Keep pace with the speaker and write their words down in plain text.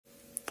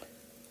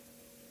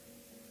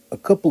a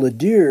couple of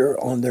deer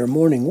on their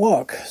morning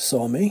walk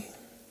saw me,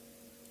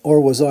 or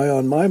was I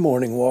on my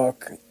morning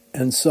walk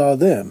and saw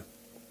them?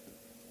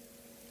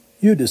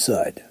 You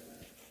decide.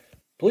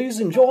 Please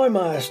enjoy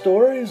my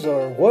stories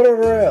or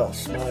whatever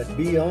else might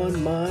be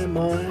on my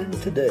mind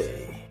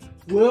today.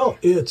 Well,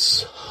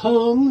 it's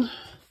hung,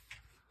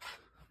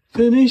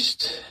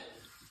 finished,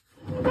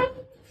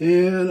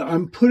 and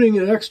I'm putting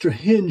an extra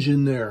hinge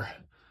in there.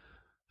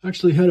 I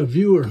actually had a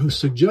viewer who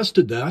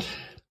suggested that.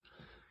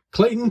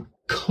 Clayton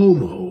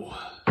Como.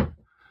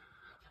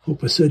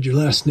 Hope I said your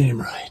last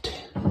name right.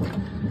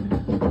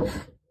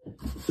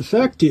 The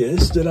fact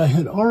is that I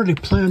had already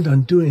planned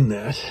on doing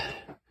that.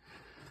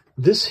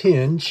 This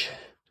hinge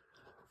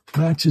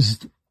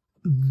matches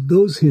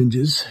those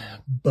hinges,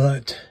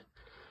 but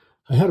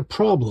I had a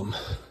problem.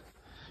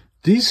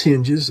 These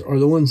hinges are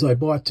the ones I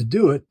bought to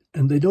do it,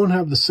 and they don't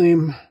have the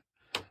same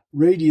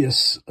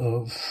radius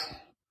of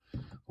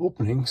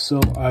opening,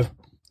 so I've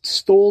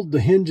stole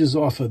the hinges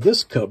off of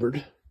this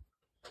cupboard.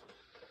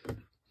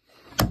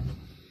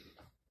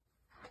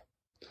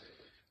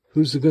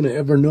 Who's going to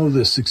ever know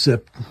this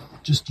except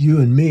just you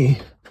and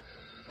me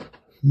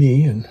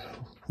and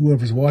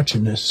whoever's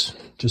watching this,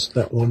 just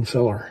that one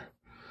feller.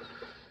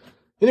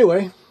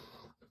 Anyway,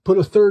 put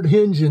a third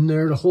hinge in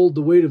there to hold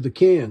the weight of the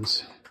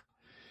cans.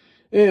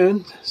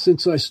 And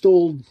since I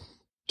stole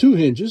 2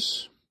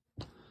 hinges,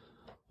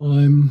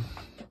 I'm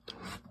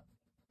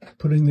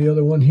putting the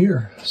other one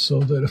here so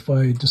that if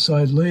I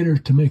decide later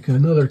to make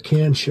another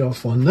can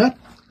shelf on that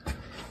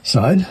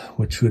side,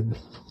 which would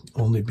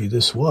only be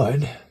this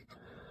wide,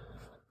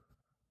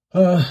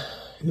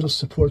 it'll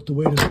support the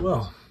weight as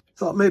well.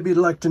 Thought maybe you'd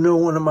like to know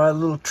one of my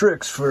little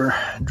tricks for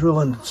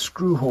drilling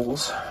screw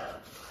holes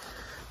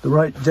the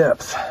right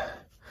depth.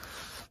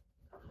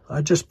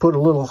 I just put a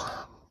little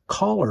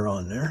collar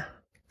on there.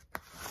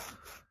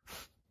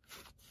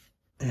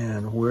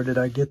 And where did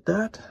I get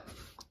that?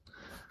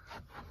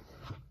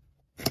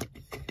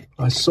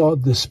 I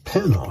sawed this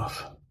pen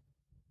off.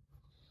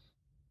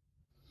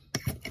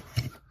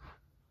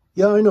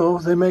 Yeah, I know,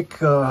 they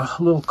make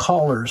little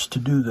collars to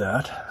do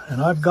that,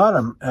 and I've got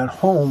them at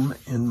home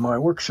in my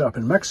workshop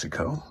in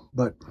Mexico,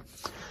 but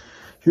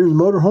here in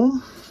the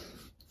motorhome,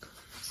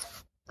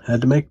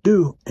 had to make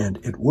do, and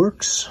it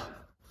works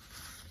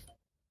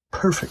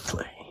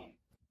perfectly.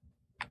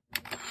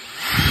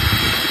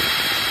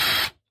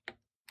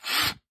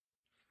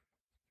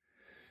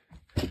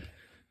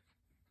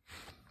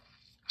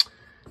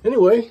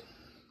 Anyway,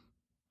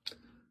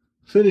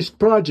 finished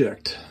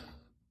project.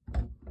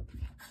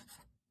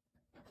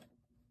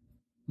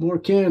 More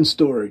can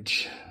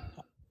storage.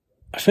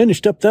 I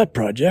finished up that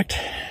project,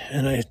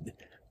 and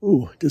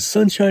ooh, does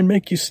sunshine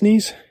make you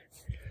sneeze?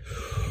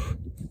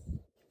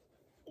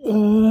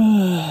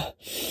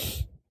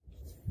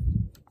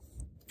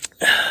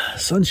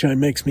 Sunshine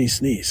makes me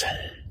sneeze.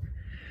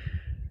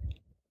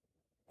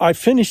 I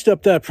finished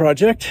up that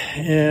project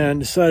and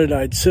decided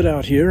I'd sit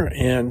out here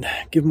and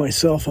give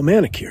myself a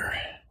manicure.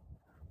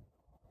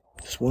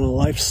 It's one of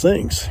life's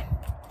things.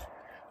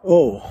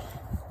 Oh,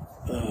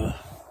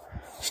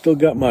 still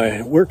got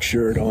my work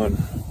shirt on,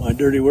 my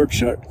dirty work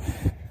shirt.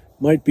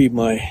 Might be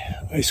my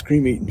ice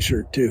cream eating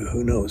shirt too,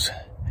 who knows.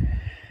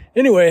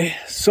 Anyway,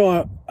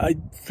 so I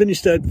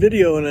finished that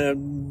video and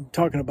I'm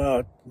talking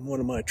about one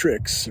of my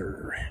tricks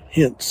or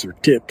hints or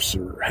tips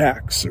or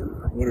hacks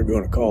or whatever you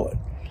want to call it.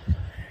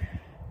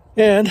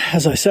 And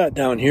as I sat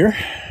down here,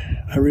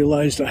 I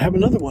realized I have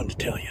another one to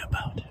tell you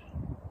about.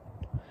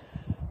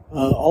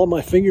 All of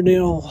my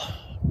fingernail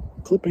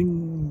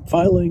clipping,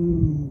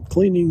 filing,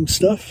 cleaning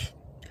stuff,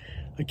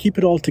 I keep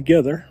it all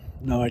together.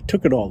 Now I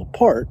took it all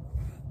apart.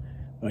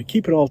 I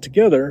keep it all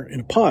together in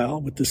a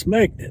pile with this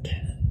magnet.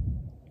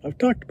 I've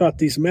talked about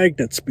these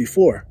magnets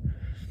before.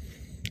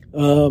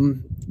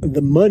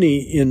 The money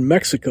in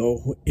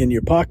Mexico in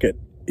your pocket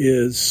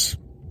is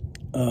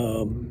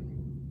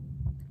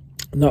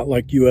not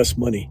like U.S.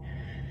 money.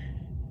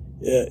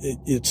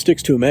 It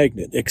sticks to a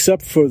magnet,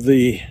 except for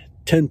the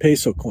 10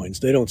 peso coins.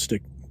 They don't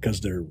stick because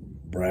they're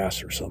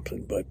brass or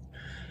something, but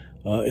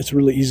it's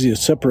really easy to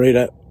separate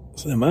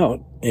them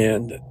out.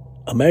 And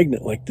a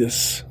magnet like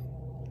this,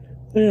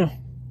 yeah,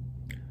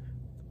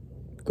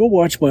 go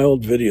watch my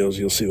old videos.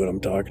 You'll see what I'm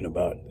talking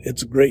about.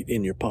 It's great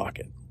in your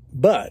pocket.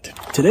 But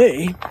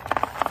today,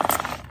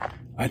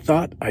 I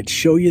thought I'd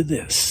show you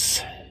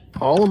this.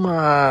 All of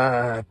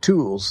my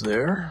tools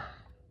there,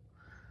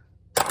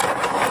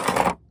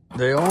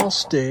 they all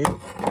stay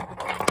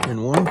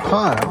in one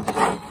pile.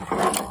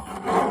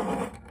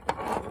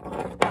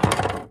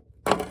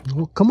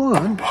 Well, come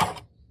on.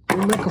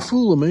 Don't make a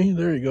fool of me.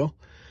 There you go.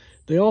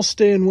 They all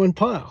stay in one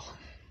pile.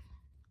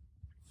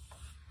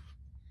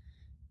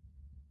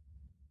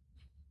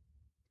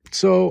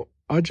 So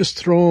I just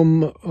throw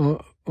them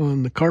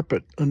on the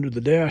carpet under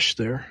the dash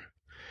there.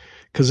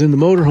 Because in the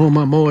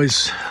motorhome, I'm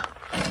always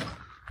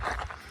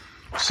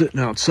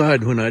sitting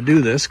outside when I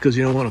do this because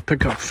you don't want to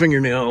pick up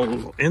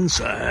fingernail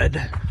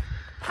inside.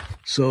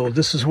 So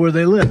this is where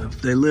they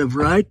live. They live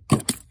right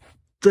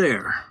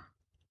there.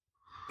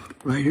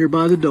 Right here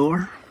by the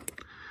door.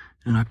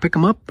 And I pick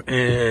them up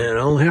and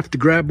I only have to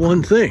grab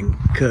one thing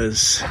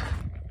because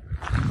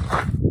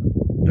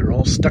they're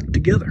all stuck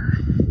together.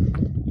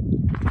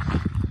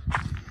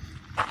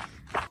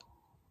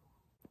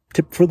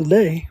 Tip for the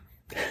day.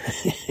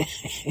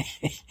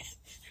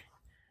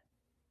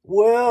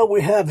 Well,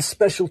 we have a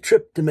special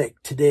trip to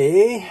make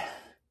today.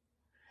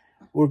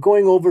 We're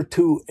going over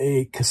to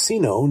a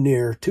casino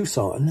near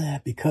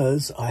Tucson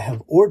because I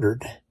have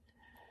ordered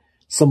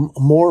some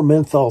more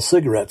menthol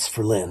cigarettes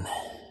for Lynn.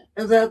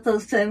 Is that the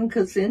same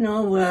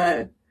casino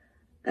where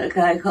that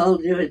guy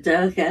called you a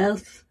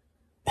jackass?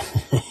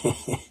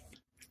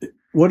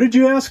 What did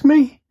you ask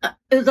me?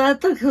 Is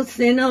that the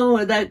casino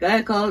where that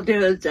guy called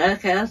you a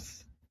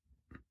jackass?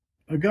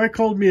 A guy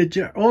called me a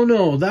jack. Oh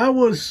no, that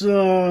was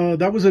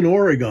in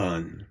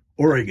Oregon.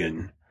 Or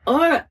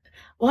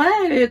why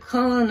are you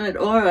calling it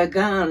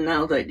Oregon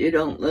now that you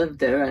don't live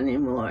there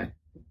anymore?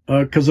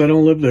 'Cause I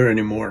don't live there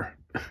anymore.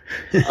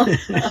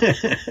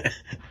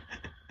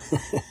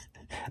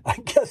 I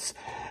guess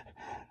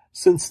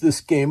since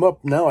this came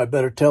up now, I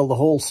better tell the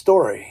whole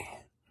story.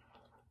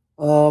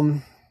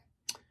 We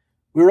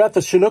were at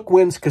the Chinook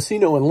Winds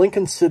Casino in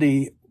Lincoln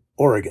City,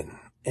 Oregon,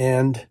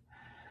 and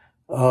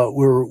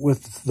we're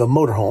with the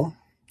motorhome,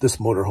 this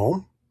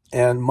motorhome,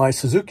 and my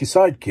Suzuki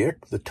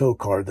Sidekick, the tow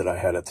car that I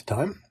had at the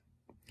time.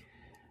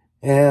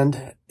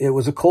 And it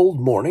was a cold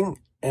morning,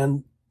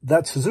 and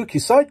that Suzuki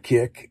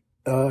Sidekick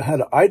had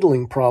an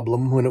idling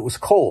problem when it was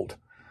cold.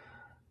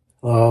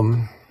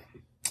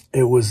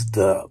 It was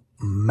the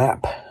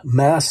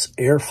mass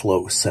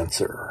airflow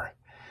sensor.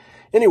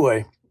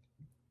 Anyway,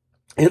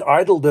 it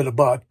idled at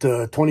about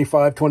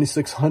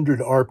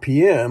 2,600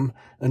 RPM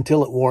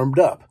until it warmed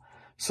up.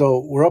 So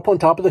we're up on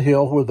top of the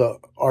hill where the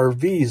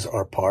RVs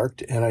are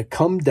parked, and I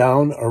come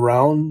down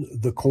around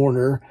the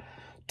corner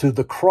to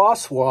the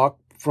crosswalk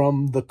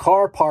from the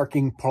car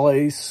parking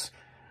place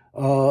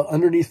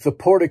underneath the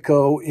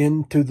portico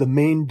into the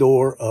main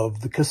door of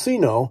the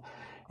casino.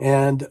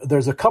 And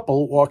there's a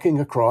couple walking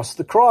across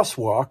the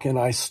crosswalk, and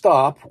I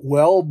stop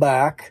well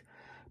back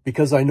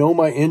because I know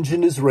my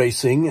engine is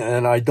racing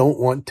and I don't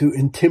want to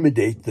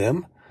intimidate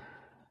them.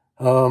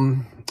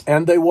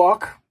 And they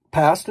walk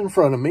past in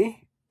front of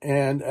me,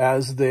 and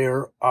as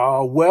they're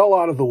well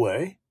out of the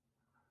way,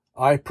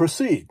 I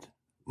proceed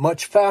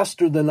much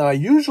faster than I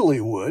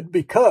usually would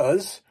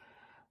because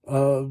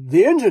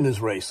the engine is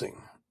racing.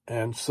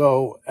 And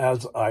so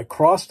as I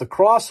cross the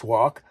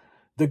crosswalk,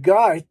 the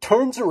guy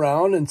turns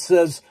around and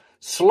says,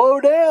 "Slow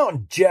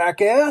down,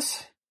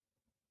 jackass."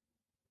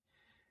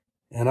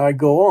 And I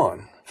go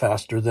on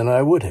faster than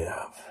I would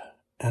have.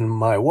 And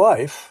my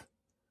wife,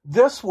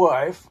 this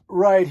wife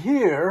right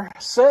here,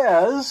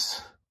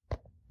 says,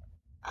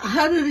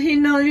 "How did he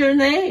know your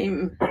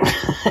name?"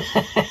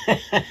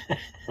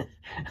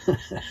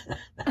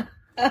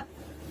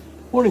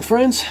 Morning,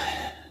 friends.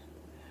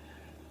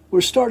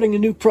 We're starting a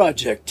new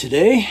project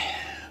today.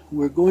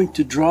 We're going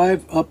to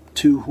drive up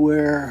to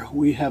where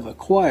we have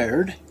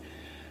acquired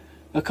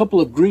a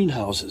couple of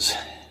greenhouses.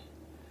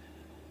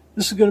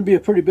 This is going to be a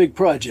pretty big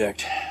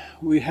project.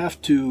 We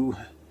have to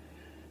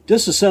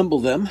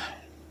disassemble them.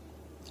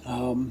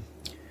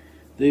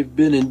 They've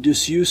been in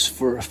disuse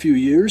for a few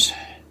years,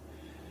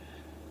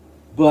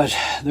 but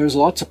there's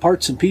lots of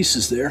parts and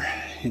pieces there,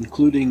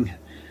 including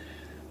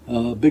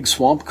big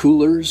swamp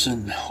coolers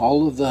and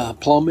all of the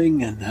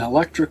plumbing and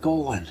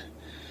electrical and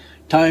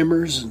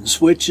timers and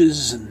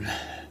switches and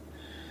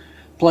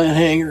plant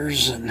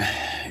hangers, and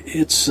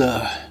it's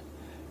a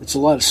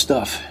lot of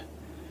stuff.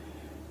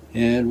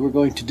 And we're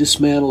going to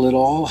dismantle it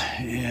all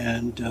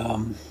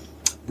and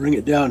bring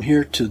it down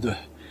here to the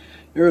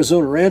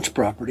Arizona Ranch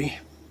property.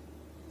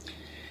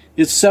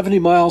 It's 70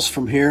 miles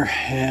from here,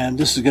 and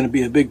this is going to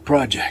be a big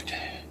project.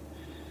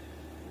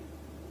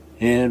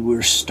 And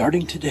we're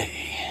starting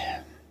today.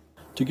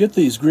 To get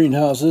these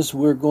greenhouses,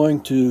 we're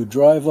going to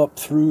drive up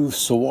through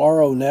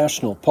Saguaro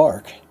National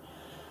Park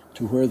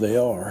to where they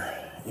are.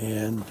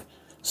 And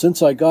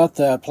since I got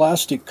that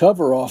plastic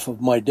cover off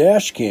of my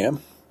dash cam,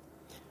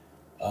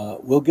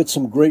 we'll get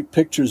some great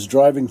pictures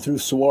driving through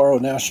Saguaro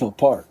National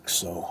Park.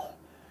 So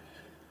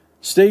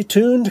stay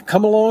tuned,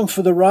 come along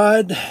for the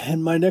ride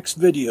in my next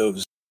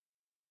videos.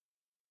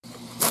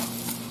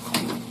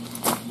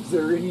 Is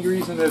there any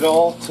reason at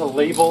all to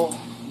label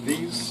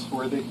these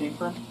where they came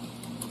from?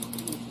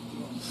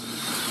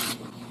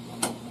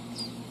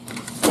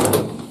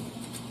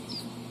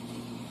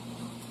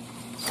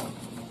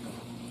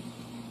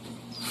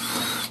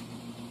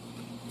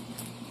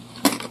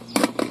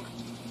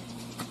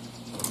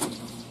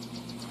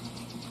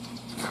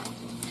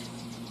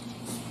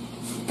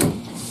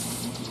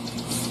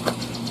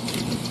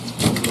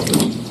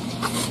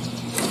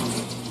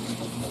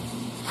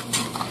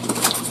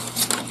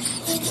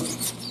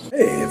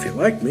 Hey, if you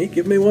like me,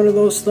 give me one of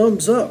those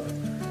thumbs up.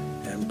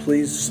 And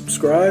please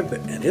subscribe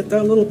and hit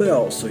that little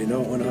bell so you know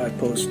when I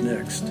post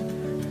next.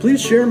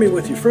 Please share me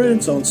with your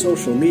friends on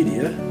social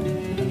media.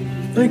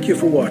 Thank you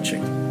for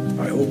watching.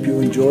 I hope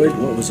you enjoyed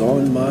what was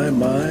on my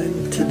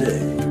mind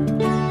today.